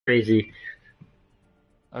crazy.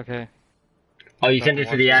 Okay. Oh, you sent it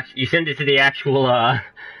to the you sent it to the actual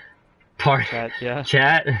part Chat, yeah.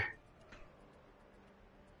 chat.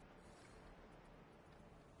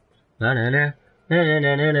 Na na na na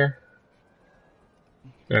na na na.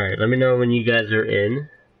 All right, let me know when you guys are in,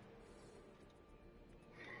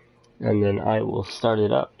 and then I will start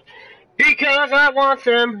it up. Because I want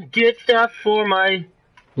some good stuff for my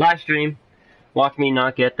live stream. Watch me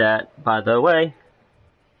not get that, by the way.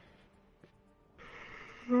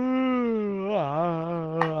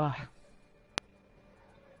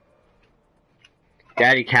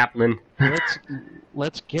 Daddy Kaplan.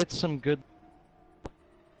 Let's get some good.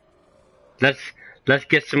 Let's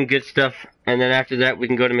get some good stuff, and then after that we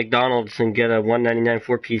can go to McDonald's and get a $1.99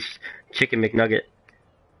 4-piece chicken McNugget.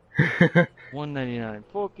 $1.99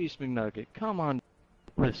 4-piece McNugget. Come on,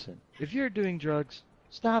 listen. If you're doing drugs,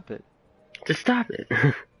 stop it. Just stop it.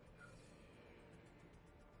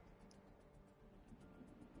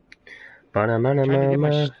 I'm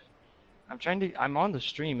on the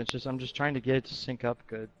stream. It's just I'm just trying to get it to sync up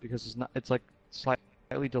good because it's not. It's like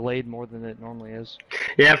slightly delayed more than it normally is.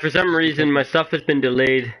 Yeah, for some reason my stuff has been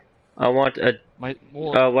delayed. I want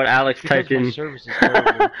what Alex typed in. My service is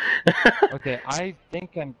terrible. Okay, I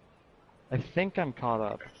think I'm caught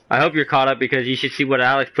up. I hope you're caught up because you should see what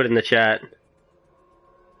Alex put in the chat.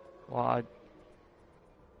 Well,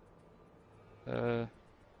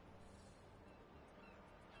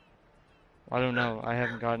 I don't know. I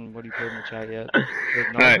haven't gotten what he put in the chat yet.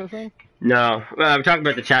 Alright. No, I'm talking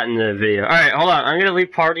about the chat in the video. Alright, hold on. I'm gonna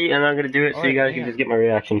leave party and I'm gonna do it so you guys can just get my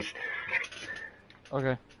reactions.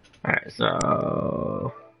 Okay. Alright,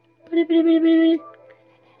 so...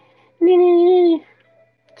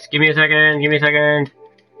 Just give me a second.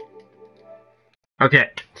 Okay,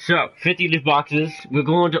 so 50 loot boxes. We're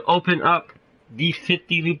going to open up these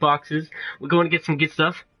 50 loot boxes. We're going to get some good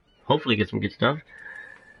stuff. Hopefully get some good stuff.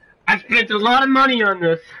 I spent a lot of money on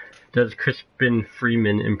this. Does Crispin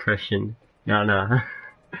Freeman impression? No.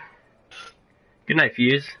 Good night,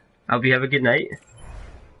 Fuse. Hope you have a good night.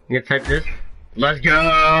 I'm gonna type this. Let's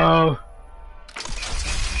go!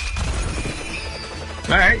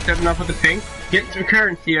 Alright, starting off with the pink. Get some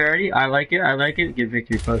currency already. I like it. Get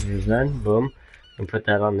victory posters then. Boom. And put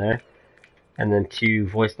that on there. And then 2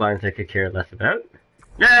 voice lines I could care less about.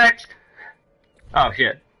 Next! Oh,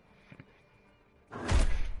 shit.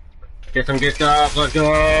 Get some good stuff. Let's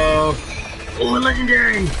go! Oh,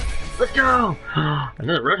 legendary! Let's go!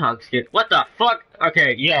 Another Roadhog skin. What the fuck?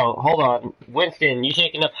 Okay, yo, hold on. Winston, you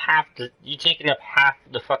taking up half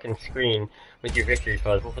the fucking screen with your victory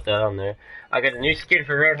pose. We'll put that on there. I got a new skin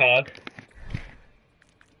for Roadhog.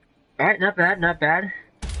 Alright, not bad.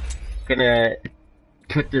 Gonna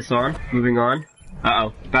put this on. Moving on.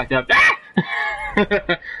 Uh-oh, backed up. Ah!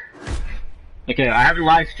 Okay, I haven't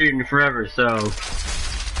live streamed in forever, so...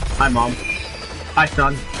 Hi, Mom. Hi,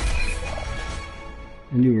 son.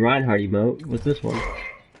 A new Reinhardt emote. What's this one?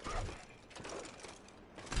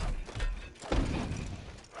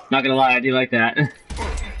 Not gonna lie, I do like that.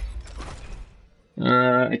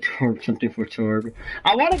 I torb something for Torb.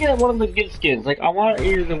 I want to get one of the good skins. Like, I want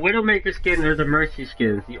either the Widowmaker skin or the Mercy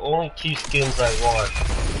skins. The only 2 skins I want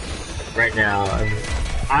right now.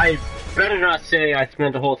 I better not say I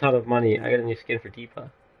spent a whole ton of money. I got a new skin for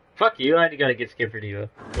Deepa. Fuck you, I got a good skin for Deepa.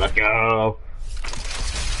 Let's go!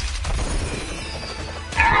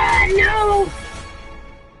 Ah, no!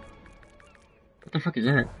 What the fuck is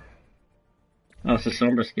that? Oh, it's a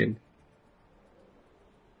Sombra skin.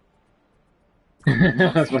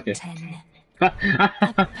 I'm fucking 10. A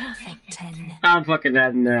perfect 10. I'm fucking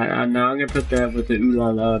adding that. No, I'm gonna put that with the ooh la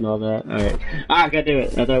la and all that. Alright. I gotta do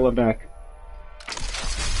it. I thought I went back.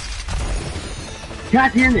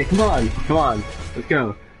 God damn it! Come on. Let's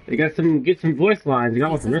go. They got get some voice lines. I got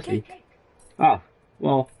one from Riffy. Oh,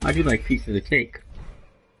 well, I do like pieces of cake.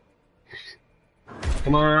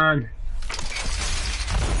 Come on.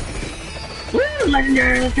 Woo!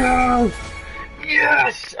 Legendary, let's go!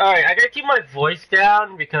 Yes! Alright, I gotta keep my voice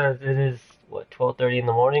down because it is, what, 12:30 in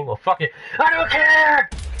the morning? Well, fuck it. I don't care!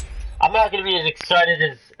 I'm not gonna be as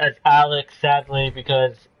excited as Alex, sadly,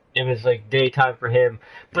 because it was like daytime for him.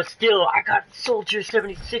 But still, I got Soldier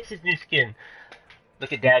 76's new skin.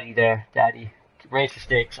 Look at Daddy there. Daddy. Raise the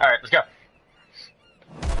stakes. Alright, let's go.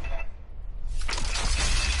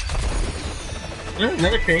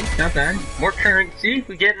 Another thing, not bad. More currency.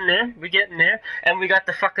 We getting there. And we got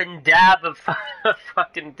the fucking dab of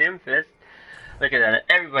fucking Dimfist. Look at that.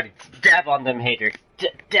 Everybody, dab on them haters.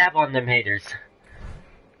 Dab on them haters.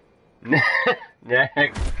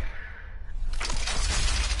 Next.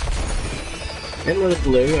 Another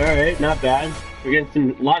blue. Alright, not bad. We're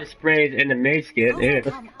getting a lot of sprays and the maid skin. Yeah.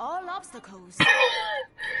 Overcome all obstacles.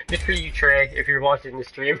 Good for you, Trey, if you're watching the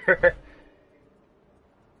stream.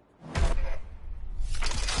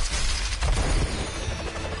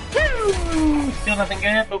 Woo! Still nothing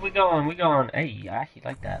good, but we're going. Hey, I actually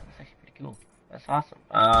like that. That's actually pretty cool. That's awesome.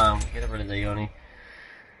 Get rid of the Yoni.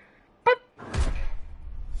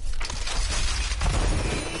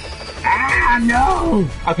 Ah, no!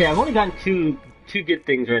 Okay, I've only gotten two good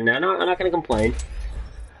things right now. No, I'm not gonna complain.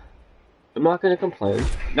 I'm not gonna complain.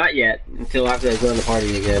 Not yet, until after I join the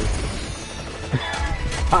party again.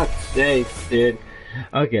 Fuck's sake, dude.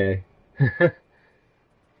 Okay.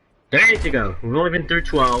 30 to go. We've only been through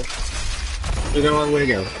 12. We got a long way to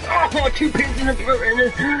go. Oh, 2 pins in the throat,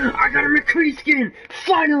 and I got a McCree skin!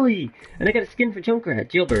 Finally! And I got a skin for Junkrat,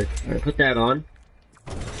 Jailbird. Alright, put that on.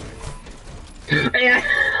 Yeah!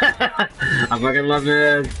 I fucking love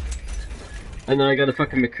it! And then I got a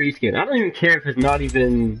fucking McCree skin. I don't even care if it's not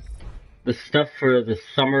even the stuff for the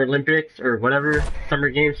Summer Olympics or whatever. Summer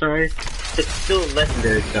Games, sorry. It's still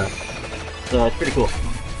legendary stuff. So it's pretty cool.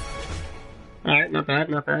 Alright, not bad,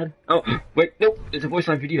 not bad. Oh, wait, nope, it's a voice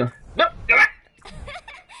line video. Nope, go back!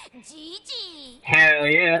 GG. Hell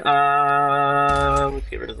yeah, let's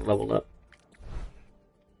get rid of the level up.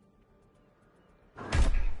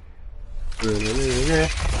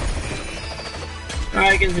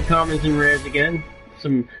 Alright, get some commons and rares again.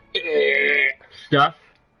 Some stuff.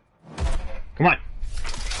 Come on.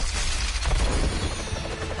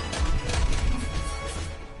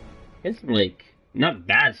 It's some, like, not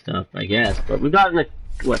bad stuff, I guess, but we've gotten, like,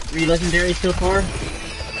 what, 3 legendaries so far?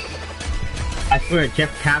 I swear,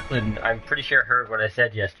 Jeff Kaplan, I'm pretty sure heard what I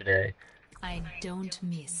said yesterday. I don't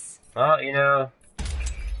miss. Well, you know,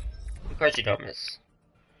 of course you don't miss.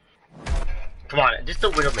 Come on, just the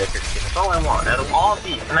Widowmaker skin, that's all I want. Out of all of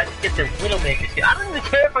these, and I just get the Widowmaker skin. I don't even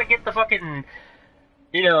care if I get the fucking,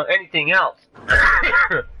 you know, anything else.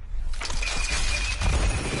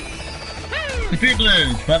 The 3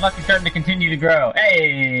 blues, my luck is starting to continue to grow.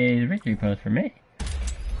 Hey, the victory pose for me.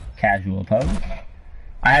 Casual pose.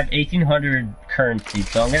 I have 1,800 currency,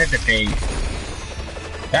 so I'm gonna debate.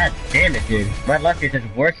 God damn it, dude. My luck is as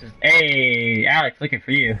worse as... Hey, Alex, looking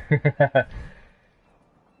for you.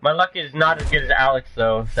 My luck is not as good as Alex,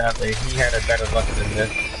 though, sadly. He had a better luck than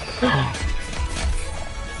this.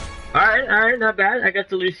 Alright, not bad. I got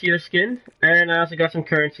the Lucio skin, and I also got some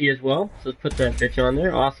currency as well. So let's put that bitch on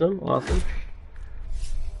there. Awesome, awesome.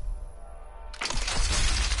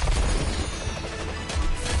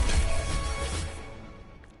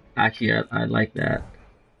 Actually, I like that.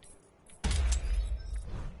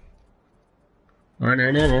 Oh,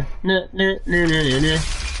 no.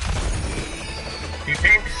 2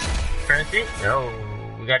 pinks. Currency? No.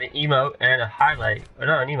 We got an emote and a highlight. Oh,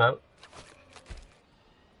 no, an emote.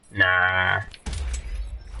 Nah.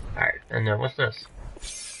 Alright, and then what's this?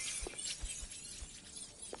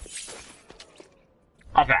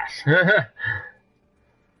 I'll pass.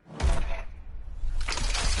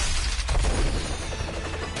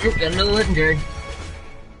 Oop, got another legendary.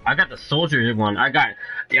 I got the soldier one. I got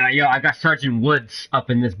Sergeant Woods up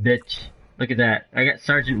in this bitch. Look at that. I got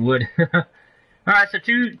Sergeant Wood. Alright, so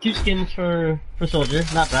two skins for soldier.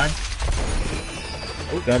 Not bad.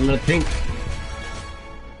 Oh, got another pink.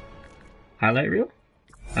 Highlight reel?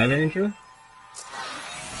 Highlight intro?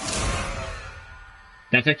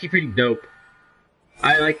 That's actually pretty dope.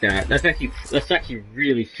 I like that. That's actually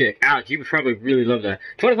really sick. Alex, you would probably really love that.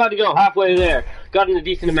 25 to go, halfway there. Got in a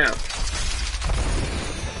decent amount.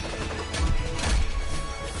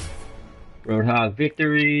 Roadhog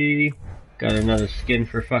victory. Got another skin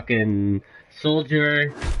for fucking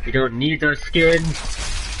soldier. You don't need those skins.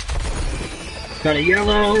 Got a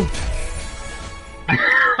yellow.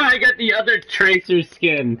 I got the other Tracer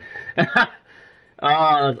skin.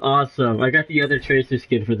 Oh, that's awesome. I got the other Tracer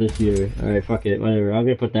skin for this year. Alright, fuck it. Whatever. I'm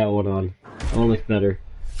gonna put that one on. That one looks better.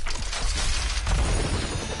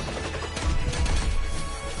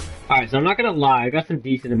 Alright, so I'm not gonna lie. I got some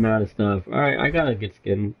decent amount of stuff. Alright, I got a good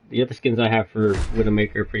skin. The other skins I have for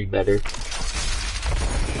Widowmaker are pretty better.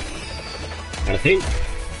 Got a pink.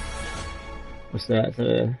 What's that? Is that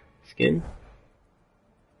a skin?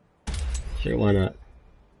 Sure, why not?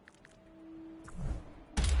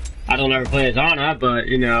 I don't ever play as Ana, but,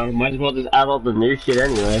 you know, might as well just add all the new shit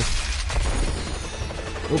anyway.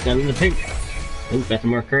 Oh, got in the pink. Oh, got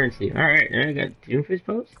some more currency. Alright, I got Doomfist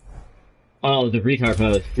pose? Oh, the retard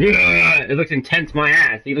pose. Yeah, it looks intense, my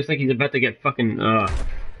ass. He looks like he's about to get fucking,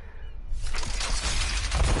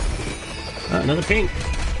 another pink.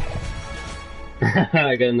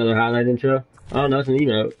 I got another highlight intro. Oh, no, it's an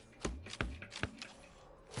emote.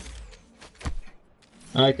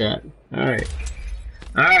 I like that. Alright.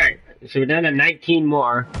 Alright, so we're down to 19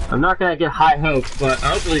 more. I'm not gonna get high hopes, but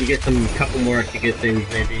hopefully get some couple more to good things,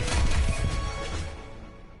 maybe.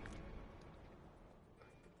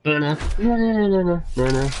 No.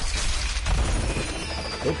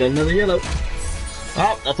 Okay, another yellow.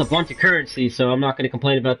 Oh, that's a bunch of currency, so I'm not gonna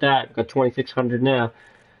complain about that. I've got 2,600 now.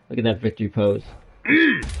 Look at that victory pose.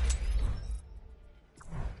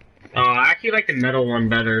 Oh, I actually like the metal one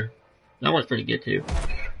better. That one's pretty good too.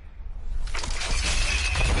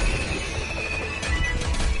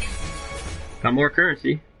 Got more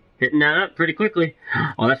currency. Hitting that up pretty quickly.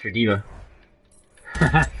 Oh, that's for Diva.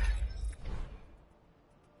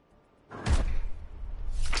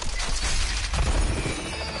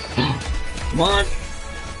 Come on.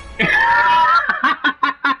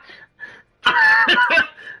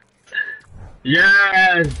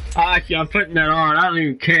 Yes! Actually, I'm putting that on. I don't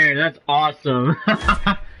even care. That's awesome.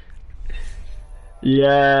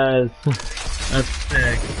 Yes. That's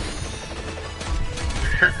sick.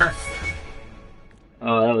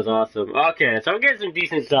 Oh, that was awesome. Okay, so I'm getting some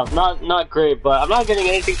decent stuff. Not great, but I'm not getting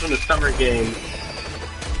anything from the summer games.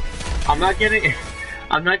 I'm not getting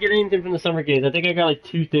anything from the summer games. I think I got like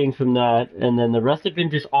 2 things from that, and then the rest have been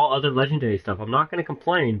just all other legendary stuff. I'm not gonna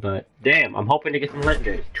complain, but damn, I'm hoping to get some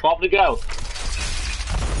legendaries. 12 to go.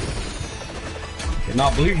 Get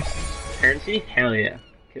not blues. Currency? Hell yeah.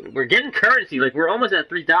 We're getting currency, like we're almost at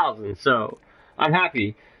 3,000, so I'm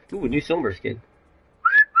happy. Ooh, a new silver skin.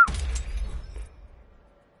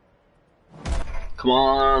 Come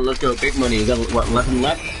on, let's go. Big money. You got what, 11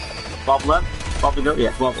 left? 12 left? 12 to go?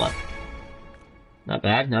 Yeah, 12 left. Not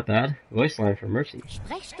bad, not bad. Voice line for Mercy.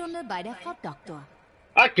 Sprechstunde bei der Frau Doktor.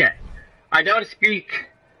 Okay. I don't speak.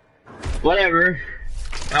 Whatever.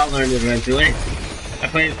 I'll learn it eventually. I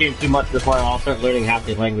play this game too much to the point I'll start learning half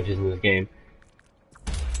the languages in this game.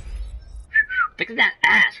 Look at that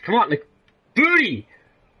ass. Come on, like, booty.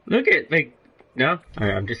 Look at, like, no?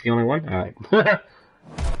 Alright, I'm just the only one? Alright.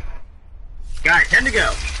 Got it, 10 to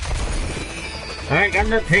go. Alright, got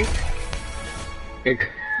another pink.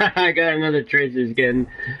 I got another Tracer skin.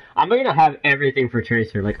 I'm gonna have everything for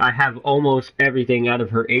Tracer. Like, I have almost everything out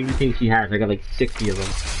of her 80 things she has. I got like 60 of them.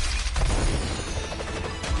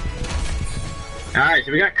 Alright,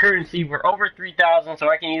 so we got currency. We're over 3,000, so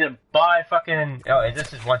I can either buy fucking... Oh,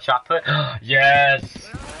 this is one shot put? Yes!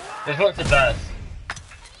 This one's the best.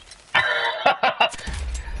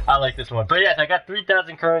 I like this one. But yes, I got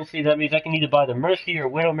 3,000 currency. That means I can either buy the Mercy or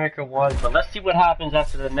Widowmaker one. But let's see what happens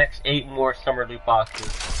after the next 8 more summer loot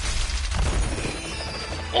boxes.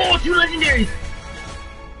 Oh, 2 legendaries!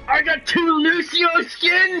 I got 2 Lucio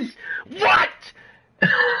skins! What?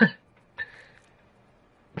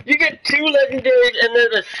 You get 2 legendaries and they're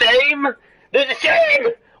the same? They're the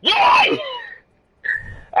same! Why?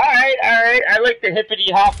 Alright. I like the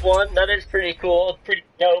hippity hop one. That is pretty cool. It's pretty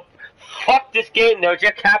dope. Fuck this game though,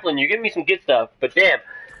 Jeff Kaplan, you're giving me some good stuff, but damn.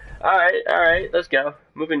 Alright, let's go.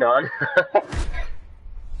 Moving on.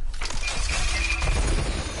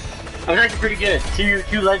 That was actually pretty good. Two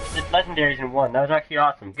legendaries in one. That was actually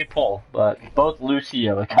awesome. Good pull, but both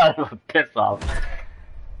Lucio are kind of a piss off.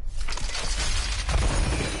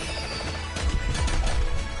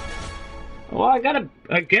 Well, I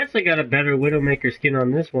guess I got a better Widowmaker skin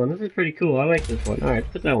on this one. This is pretty cool. I like this one.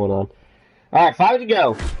 Alright, put that one on. Alright, 5 to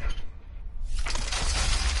go.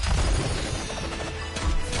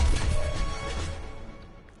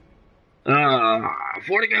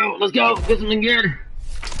 4 to go. Let's go. Get something good.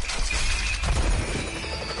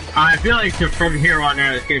 I feel like from here on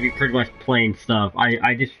out, it's going to be pretty much plain stuff.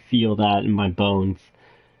 I just feel that in my bones.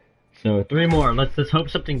 So 3 more. Let's just hope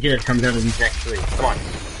something good comes out of these next 3. Come on.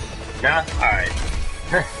 Nah? Alright.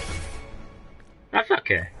 That's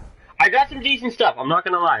okay. I got some decent stuff. I'm not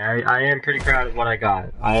going to lie. I am pretty proud of what I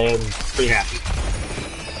got. I am pretty happy.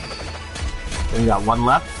 And we got 1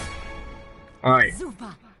 left. Alright.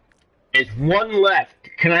 It's 1 left.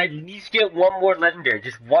 Can I at least get 1 more legendary?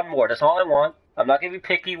 Just 1 more. That's all I want. I'm not gonna be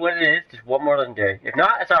picky what it is. Just 1 more legendary. If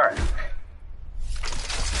not, it's alright.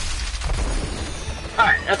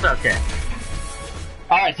 Alright, that's okay.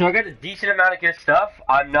 Alright, so I got a decent amount of good stuff.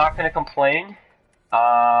 I'm not gonna complain.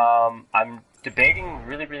 I'm debating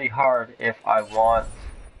really hard if I want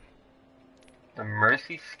the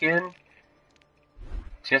Mercy skin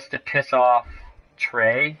just to piss off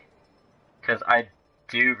Trey, because I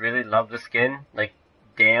do really love the skin, like,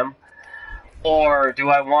 damn. Or do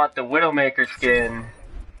I want the Widowmaker skin,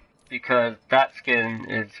 because that skin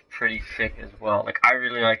is pretty sick as well. Like, I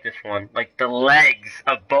really like this one. Like, the legs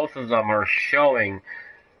of both of them are showing,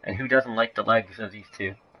 and who doesn't like the legs of these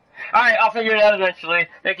two? Alright, I'll figure it out eventually.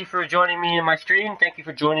 Thank you for joining me in my stream. Thank you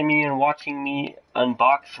for joining me and watching me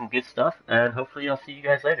unbox some good stuff. And hopefully I'll see you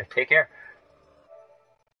guys later. Take care.